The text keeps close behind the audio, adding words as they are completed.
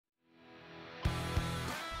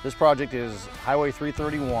This project is Highway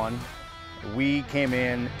 331. We came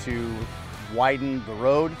in to widen the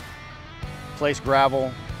road, place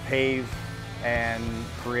gravel, pave, and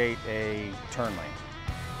create a turn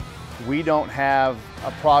lane. We don't have a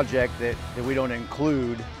project that we don't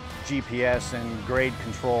include GPS and grade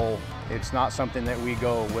control. It's not something that we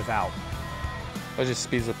go without. It just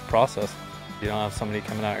speeds up the process. You don't have somebody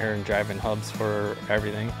coming out here and driving hubs for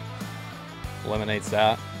everything. Eliminates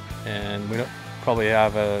that. And we don't probably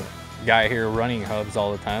have a guy here running hubs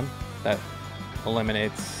all the time. That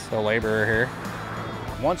eliminates a laborer here.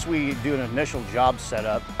 Once we do an initial job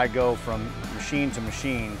setup, I go from machine to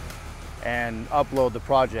machine and upload the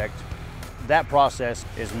project. That process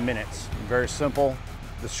is minutes, very simple.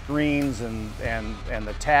 The screens and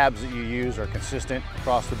the tabs that you use are consistent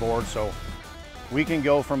across the board, so we can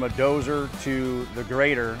go from a dozer to the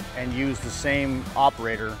grader and use the same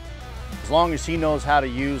operator. As long as he knows how to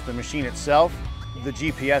use the machine itself, the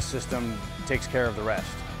GPS system takes care of the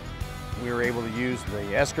rest. We were able to use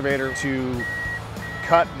the excavator to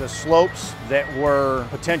cut the slopes that were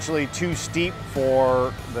potentially too steep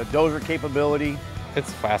for the dozer capability.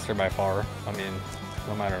 It's faster by far. I mean,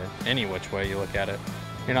 no matter any which way you look at it.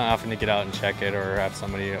 You're not having to get out and check it or have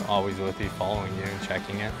somebody always with you following you and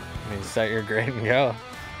checking it. I mean, set your grade and go.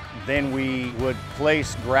 Then we would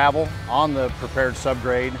place gravel on the prepared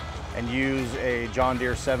subgrade and use a John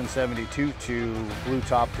Deere 772 to blue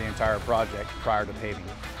top the entire project prior to paving.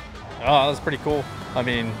 Oh, that was pretty cool. I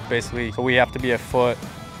mean, basically, so we have to be a foot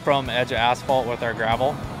from edge of asphalt with our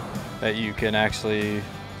gravel, that you can actually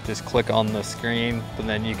just click on the screen, and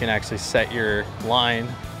then you can actually set your line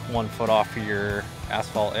 1 foot off of your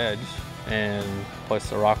asphalt edge and place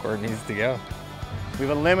the rock where it needs to go. We've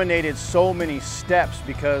eliminated so many steps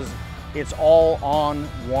because it's all on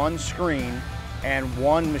one screen and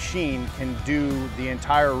one machine can do the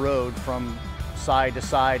entire road from side to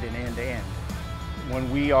side and end to end. When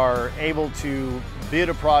we are able to bid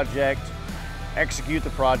a project, execute the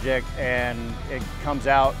project, and it comes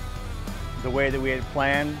out the way that we had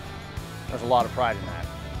planned, there's a lot of pride in that.